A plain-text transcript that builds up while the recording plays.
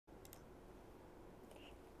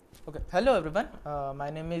Okay, hello everyone.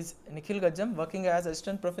 My name is N.S.Gajjam, working as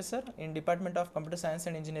assistant professor in Department of Computer Science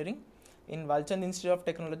and Engineering in Walchand Institute of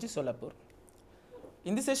Technology, Solapur.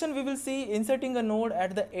 In this session, we will see inserting a node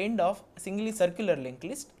at the end of singly circular linked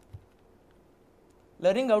list.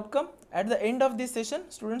 Learning outcome: at the end of this session,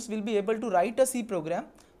 students will be able to write a C program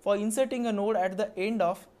for inserting a node at the end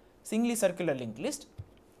of singly circular linked list.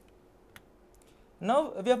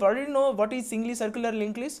 Now we have already know what is singly circular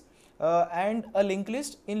linked list and a linked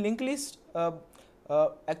list. In linked list,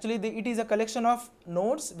 actually it is a collection of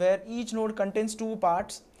nodes where each node contains two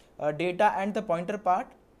parts, data and the pointer part.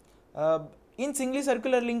 In singly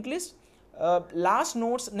circular linked list, last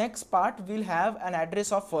node's next part will have an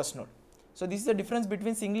address of first node. So this is the difference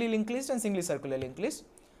between singly linked list and singly circular linked list.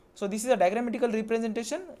 So this is a diagrammatical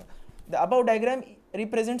representation. The above diagram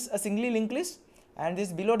represents a singly linked list and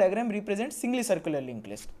this below diagram represents singly circular linked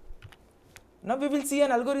list. Now we will see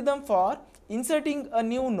an algorithm for inserting a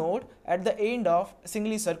new node at the end of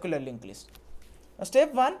singly circular linked list. Now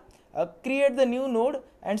step 1, create the new node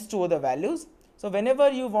and store the values. So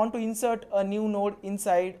whenever you want to insert a new node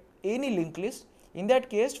inside any linked list, in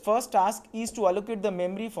that case first task is to allocate the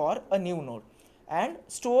memory for a new node and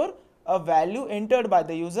store a value entered by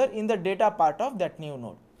the user in the data part of that new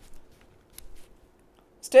node.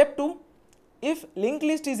 Step 2, if linked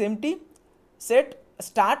list is empty, set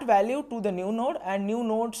start value to the new node and new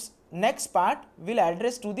node's next part will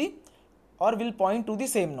address to the or will point to the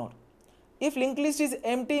same node. If linked list is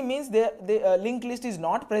empty means the linked list is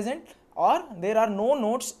not present or there are no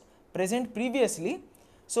nodes present previously.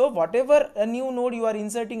 So whatever a new node you are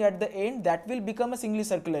inserting at the end, that will become a singly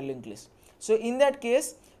circular linked list. So in that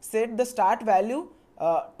case, set the start value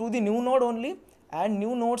to the new node only and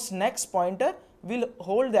new node's next pointer will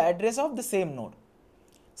hold the address of the same node.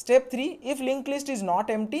 Step 3, if linked list is not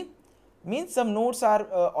empty, means some nodes are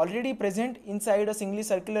already present inside a singly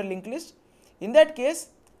circular linked list. In that case,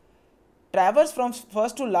 traverse from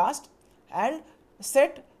first to last and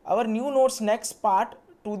set our new node's next part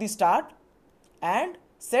to the start and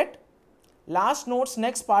set last node's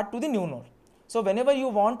next part to the new node. So whenever you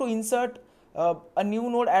want to insert a new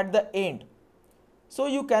node at the end, so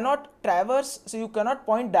you cannot traverse, so you cannot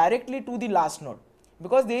point directly to the last node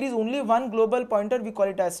because there is only one global pointer, we call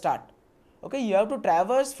it as start. Okay, you have to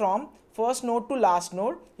traverse from first node to last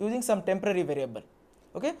node using some temporary variable.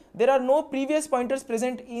 Okay, there are no previous pointers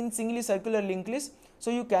present in singly circular linked list, so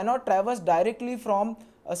you cannot traverse directly from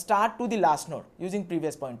a start to the last node using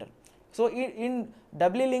previous pointer. So in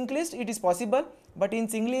doubly linked list it is possible, but in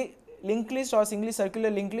singly linked list or singly circular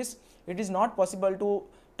linked list it is not possible to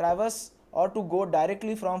traverse or to go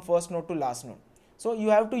directly from first node to last node. So you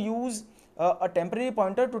have to use a temporary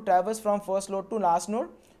pointer to traverse from first node to last node.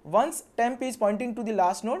 Once temp is pointing to the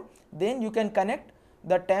last node, then you can connect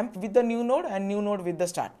the temp with the new node and new node with the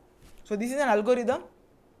start. So this is an algorithm.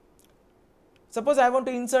 Suppose I want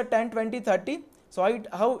to insert 10, 20, 30. So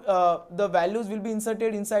how the values will be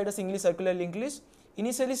inserted inside a singly circular linked list.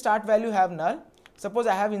 Initially start value have null. Suppose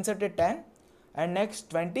I have inserted 10 and next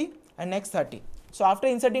 20 and next 30. So after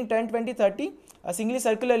inserting 10, 20, 30, a singly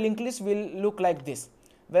circular linked list will look like this,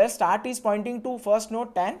 where start is pointing to first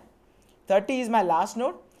node 10, 30 is my last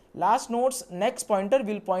node, last node's next pointer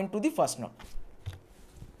will point to the first node.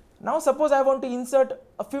 Now suppose I want to insert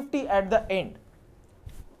a 50 at the end.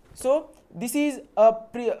 So this is a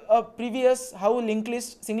previous how linked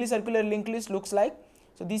list, singly circular linked list looks like.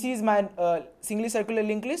 So this is my singly circular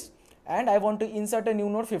linked list and I want to insert a new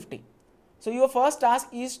node 50. So your first task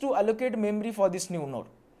is to allocate memory for this new node.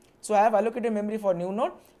 So I have allocated memory for new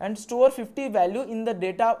node and store 50 value in the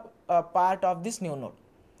data part of this new node.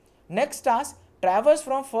 Next task, traverse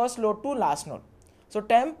from first node to last node. So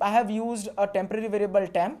temp, I have used a temporary variable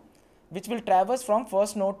temp which will traverse from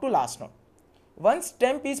first node to last node. Once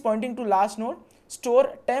temp is pointing to last node,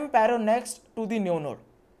 store temp arrow next to the new node.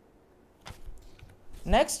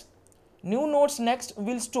 Next, new node's next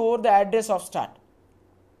will store the address of start.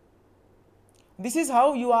 This is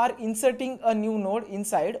how you are inserting a new node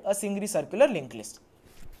inside a singly circular linked list.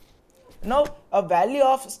 Now a value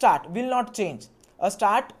of start will not change. A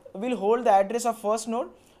start will hold the address of first node.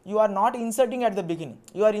 You are not inserting at the beginning,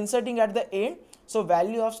 you are inserting at the end, so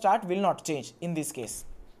value of start will not change in this case.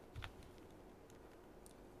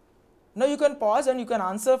 Now you can pause and you can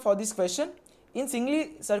answer for this question. In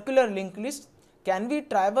singly circular linked list, can we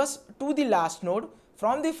traverse to the last node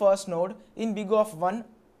from the first node in big of 1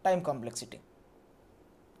 time complexity?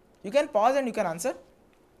 You can pause and you can answer.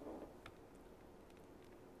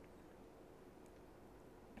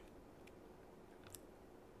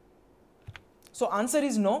 So answer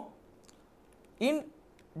is no. In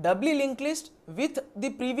doubly linked list with the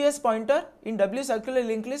previous pointer. In doubly circular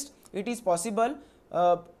linked list, it is possible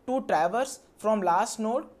to traverse from last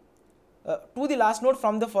node to the last node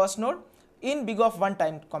from the first node in big of 1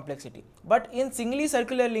 time complexity. But in singly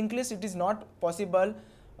circular linked list, it is not possible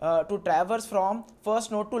to traverse from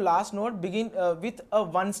first node to last node begin with a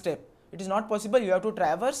one step. It is not possible. You have to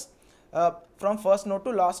traverse from first node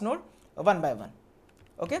to last node one by one.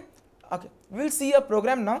 Okay. We will see a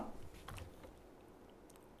program now.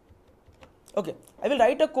 Okay, I will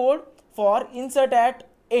write a code for insert at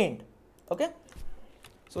end. Okay,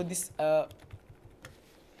 so this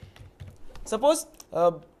suppose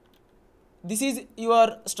this is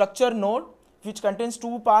your structure node which contains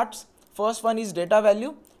two parts. First one is data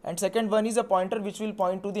value and second one is a pointer which will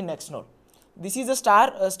point to the next node. This is a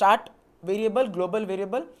start variable, global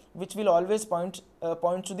variable, which will always point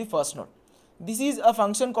to the first node. This is a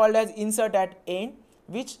function called as insert at end,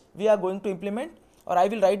 which we are going to implement, or I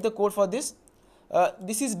will write the code for this.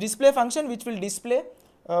 This is display function which will display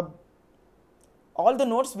all the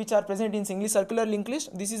nodes which are present in singly circular linked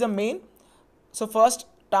list. This is a main. So first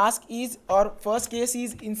task is, or first case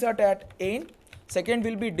is insert at end, second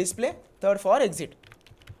will be display, third for exit.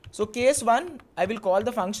 So case 1 I will call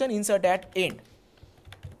the function insert at end.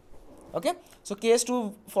 Okay, so case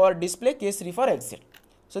 2 for display, case 3 for exit.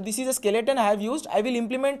 So this is a skeleton I have used. I will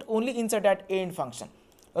implement only insert at end function.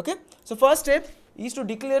 Okay, so first step is to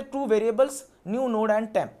declare two variables, new node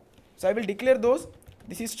and temp. So I will declare those.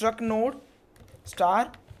 This is struct node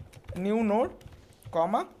star new node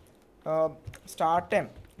comma star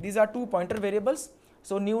temp. These are two pointer variables.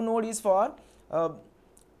 So new node is for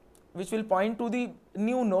which will point to the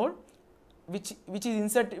new node which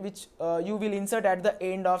you will insert at the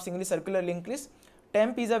end of singly circular linked list.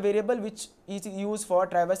 Temp is a variable which is used for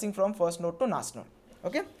traversing from first node to last node.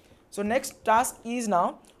 Okay, so next task is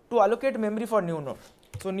now to allocate memory for new node.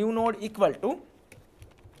 So new node equal to,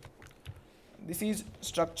 this is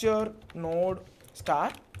structure node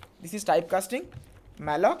star, this is typecasting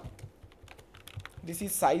malloc, this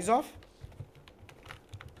is size of,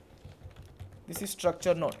 this is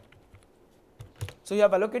structure node. So you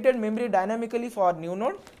have allocated memory dynamically for new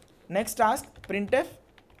node. Next task, printf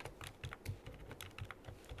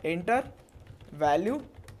enter value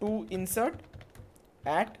to insert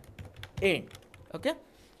at end. Okay,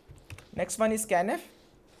 next one is scanf.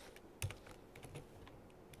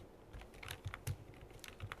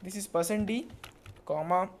 This is %d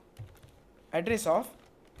comma address of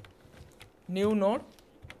new node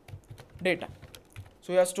data.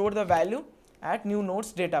 So you have stored the value at new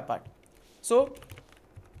node's data part. So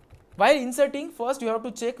while inserting, first you have to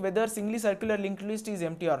check whether singly circular linked list is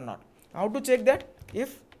empty or not. How to check that?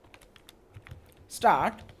 If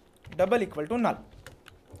start double equal to null.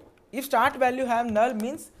 If start value have null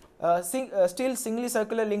means still singly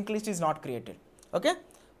circular linked list is not created. Okay,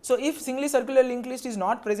 so if singly circular linked list is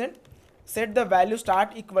not present, set the value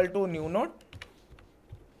start equal to new node.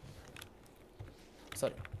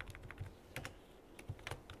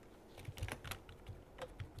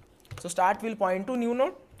 So start will point to new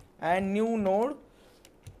node and new node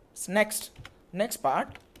next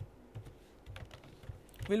part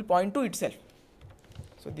will point to itself.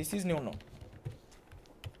 So this is new node.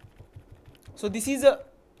 So this is a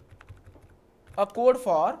code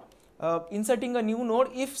for inserting a new node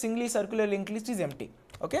if singly circular linked list is empty.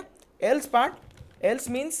 Okay, else part, else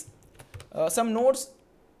means some nodes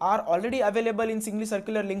are already available in singly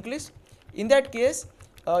circular linked list. In that case,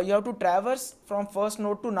 you have to traverse from first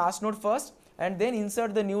node to last node first and then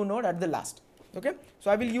insert the new node at the last. Okay,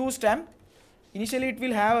 so I will use temp. Initially it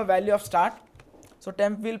will have a value of start, so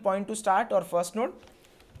temp will point to start or first node.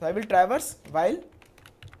 So I will traverse while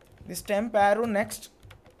this temp arrow next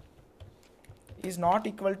is not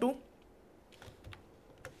equal to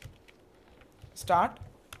start,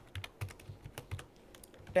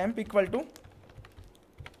 temp equal to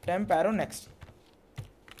temp arrow next.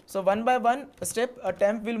 So one by one step a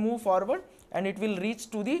temp will move forward and it will reach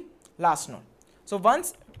to the last node. So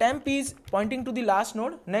once temp is pointing to the last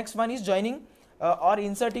node, next one is joining or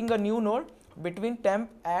inserting a new node between temp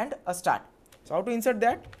and a start. So how to insert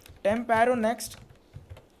that? Temp arrow next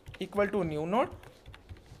equal to new node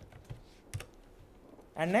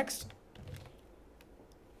and next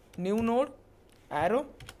new node arrow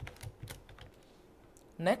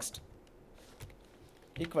next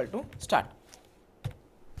equal to start.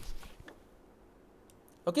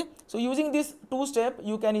 Okay, so using this two step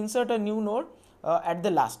you can insert a new node at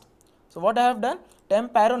the last. So what I have done,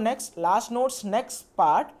 temp arrow next, last node's next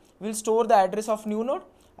part will store the address of new node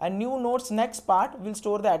and new node's next part will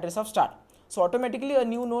store the address of start. So automatically a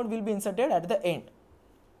new node will be inserted at the end.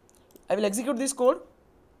 I will execute this code.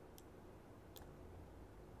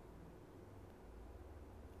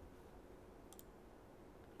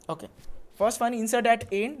 Okay, first one, insert at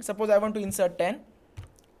end. Suppose I want to insert 10.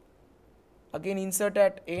 Again, insert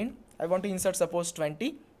at end. I want to insert suppose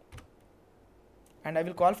 20, and I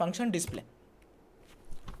will call function display.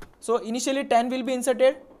 So initially 10 will be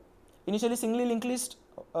inserted. Initially singly linked list,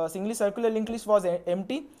 singly circular linked list was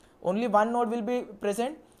empty. Only one node will be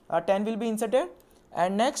present. 10 will be inserted,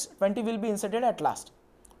 and next 20 will be inserted at last.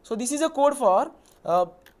 So this is a code for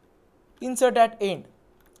insert at end.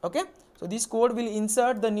 Okay, so this code will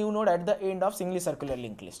insert the new node at the end of singly circular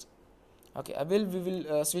linked list. Okay, we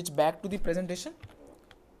will switch back to the presentation.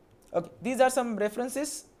 Okay, these are some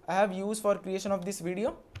references I have used for creation of this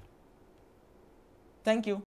video. Thank you.